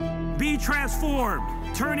Be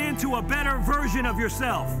transformed. Turn into a better version of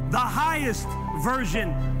yourself. The highest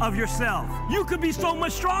version of yourself. You could be so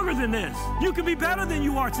much stronger than this. You could be better than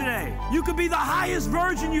you are today. You could be the highest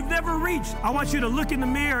version you've never reached. I want you to look in the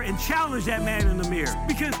mirror and challenge that man in the mirror,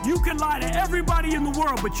 because you can lie to everybody in the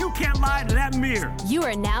world, but you can't lie to that mirror. You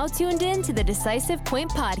are now tuned in to the Decisive Point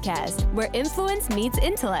Podcast, where influence meets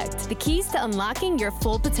intellect, the keys to unlocking your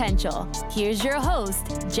full potential. Here's your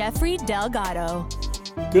host, Jeffrey Delgado.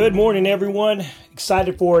 Good morning, everyone.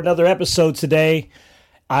 Excited for another episode today.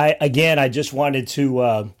 I just wanted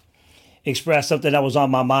to express something that was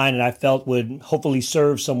on my mind and I felt would hopefully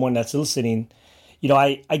serve someone that's listening. You know,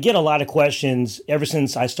 I get a lot of questions ever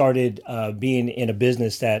since I started being in a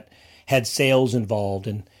business that had sales involved.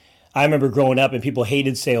 And I remember growing up and people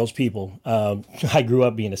hated salespeople. I grew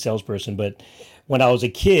up being a salesperson, but when I was a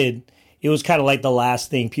kid, it was kind of like the last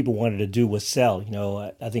thing people wanted to do was sell. You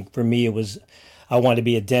know, I think for me, I wanted to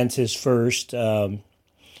be a dentist first, and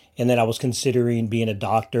then I was considering being a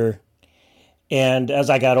doctor. And as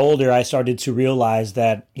I got older, I started to realize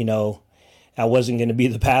that, you know, I wasn't going to be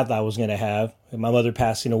the path I was going to have. And my mother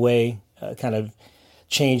passing away kind of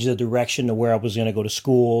changed the direction of where I was going to go to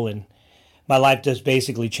school. And my life just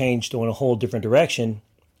basically changed to a whole different direction.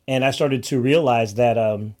 And I started to realize that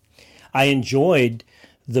I enjoyed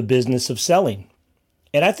the business of selling.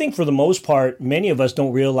 And I think for the most part, many of us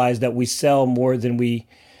don't realize that we sell more than we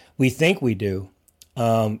think we do,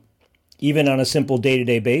 even on a simple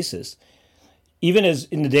day-to-day basis. Even as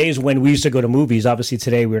in the days when we used to go to movies, obviously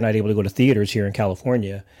today we're not able to go to theaters here in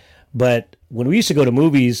California, but when we used to go to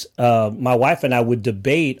movies, my wife and I would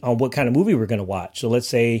debate on what kind of movie we're going to watch. So let's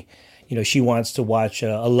say, you know, she wants to watch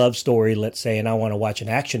a love story, let's say, and I want to watch an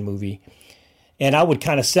action movie. And I would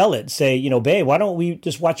kind of sell it, say, you know, babe, why don't we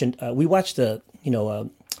just watch we watched a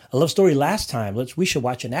love story last time. We should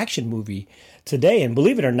watch an action movie today. And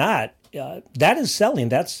believe it or not, that is selling.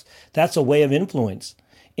 That's a way of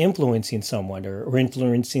influencing someone or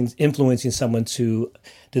influencing someone to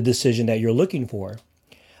the decision that you're looking for.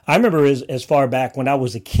 I remember as far back when I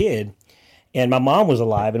was a kid and my mom was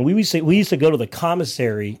alive, and we used to go to the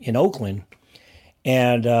commissary in Oakland.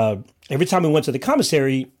 And every time we went to the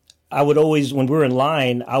commissary, I would always, when we were in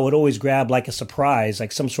line, I would always grab like a surprise,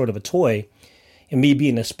 like some sort of a toy. And me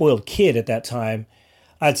being a spoiled kid at that time,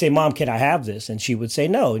 I'd say, Mom, can I have this? And she would say,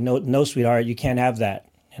 no, sweetheart, you can't have that.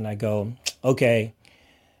 And I go, okay.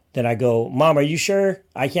 Then I go, Mom, are you sure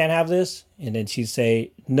I can't have this? And then she'd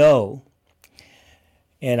say, no.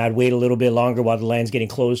 And I'd wait a little bit longer while the line's getting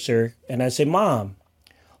closer. And I'd say, Mom,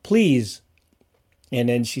 please. And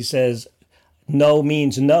then she says, no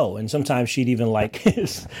means no. And sometimes she'd even like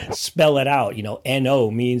spell it out. You know,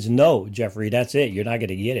 N-O means no, Jeffrey. That's it. You're not going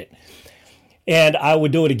to get it. And I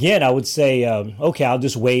would do it again. I would say, okay, I'll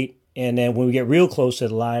just wait. And then when we get real close to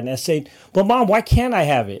the line, I say, but Mom, why can't I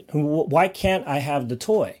have it? Why can't I have the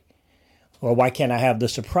toy? Or why can't I have the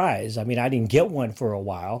surprise? I mean, I didn't get one for a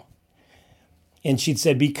while. And she'd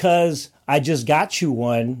say, because I just got you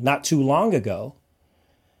one not too long ago.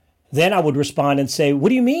 Then I would respond and say, what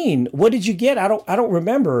do you mean? What did you get? I don't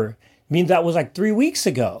remember. I mean, that was like 3 weeks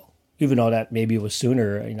ago, even though that maybe it was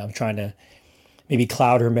sooner. You know, I'm trying to maybe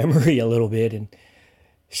cloud her memory a little bit. And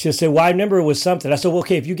she'll say, well, I remember it was something. I said, well,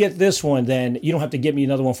 okay, if you get this one, then you don't have to get me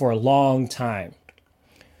another one for a long time.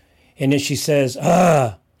 And then she says,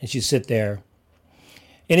 and she'd sit there.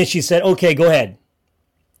 And then she said, okay, go ahead.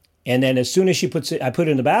 And then as soon as I put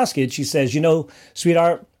it in the basket, she says, you know,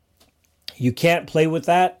 sweetheart, you can't play with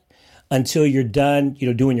that until you're done, you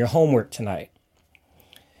know, doing your homework tonight.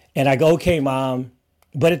 And I go, okay, Mom.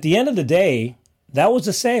 But at the end of the day, that was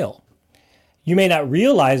a sale. You may not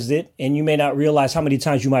realize it, and you may not realize how many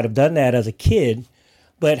times you might have done that as a kid,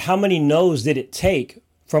 but how many no's did it take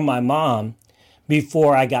from my mom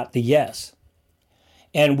before I got the yes?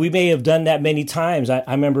 And we may have done that many times. I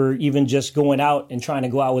remember even just going out and trying to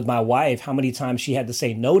go out with my wife, how many times she had to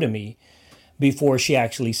say no to me before she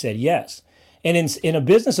actually said yes. And in a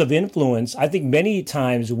business of influence, I think many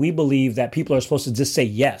times we believe that people are supposed to just say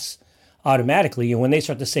yes automatically. And when they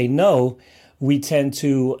start to say no, we tend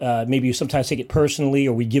to maybe sometimes take it personally,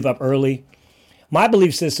 or we give up early. My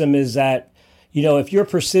belief system is that, you know, if you're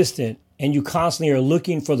persistent and you constantly are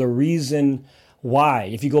looking for the reason why,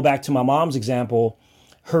 if you go back to my mom's example,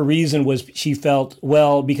 her reason was she felt,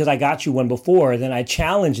 well, because I got you one before, then I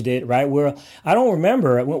challenged it, right? Where I don't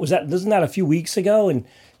remember, what was that? Wasn't that a few weeks ago? And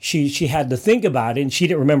she had to think about it, and she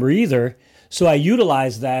didn't remember either. So I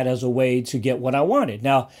utilized that as a way to get what I wanted.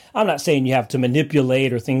 Now, I'm not saying you have to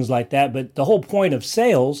manipulate or things like that, but the whole point of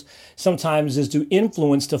sales sometimes is to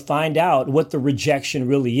influence, to find out what the rejection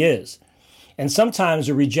really is. And sometimes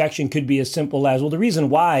a rejection could be as simple as, well, the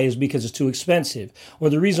reason why is because it's too expensive.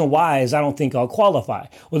 Or the reason why is I don't think I'll qualify.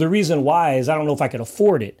 Or the reason why is I don't know if I can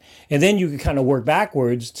afford it. And then you can kind of work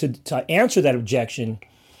backwards to answer that objection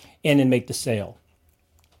and then make the sale.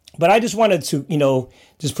 But I just wanted to,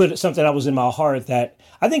 just put something that was in my heart, that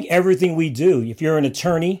I think everything we do, if you're an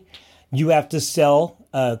attorney, you have to sell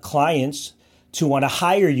clients to want to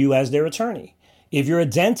hire you as their attorney. If you're a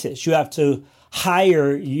dentist, you have to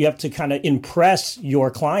kind of impress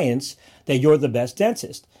your clients that you're the best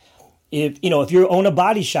dentist. If you own a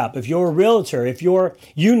body shop, if you're a realtor,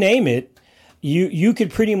 you name it, you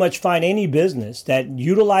could pretty much find any business that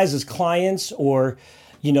utilizes clients or,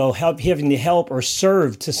 having to help or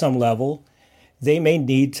serve to some level. They may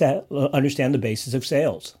need to understand the basis of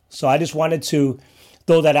sales. So I just wanted to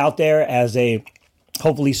throw that out there as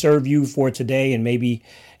hopefully serve you for today, and maybe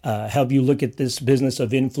help you look at this business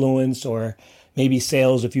of influence, or maybe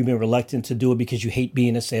sales if you've been reluctant to do it because you hate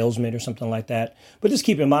being a salesman or something like that. But just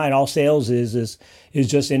keep in mind, all sales is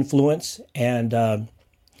just influence and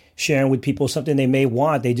sharing with people something they may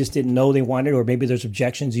want. They just didn't know they wanted, or maybe there's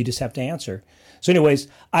objections you just have to answer. So anyways,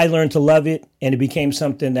 I learned to love it, and it became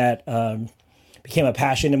something that became a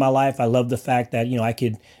passion in my life. I love the fact that, I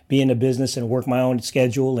could be in a business and work my own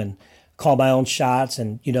schedule and call my own shots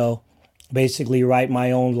and, basically write my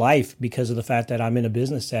own life because of the fact that I'm in a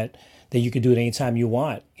business that you could do it anytime you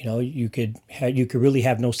want. You could really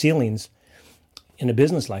have no ceilings in a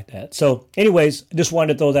business like that. So anyways, I just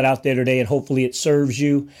wanted to throw that out there today, and hopefully it serves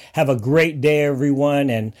you. Have a great day, everyone,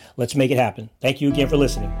 and let's make it happen. Thank you again for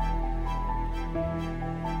listening.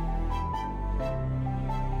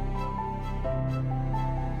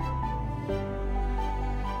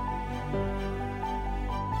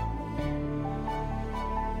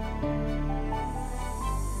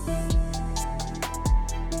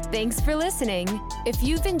 Thanks for listening. If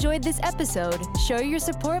you've enjoyed this episode, show your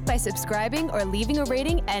support by subscribing or leaving a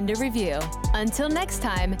rating and a review. Until next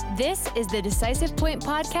time, this is the Decisive Point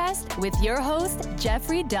Podcast with your host,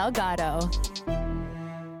 Jeffrey Delgado.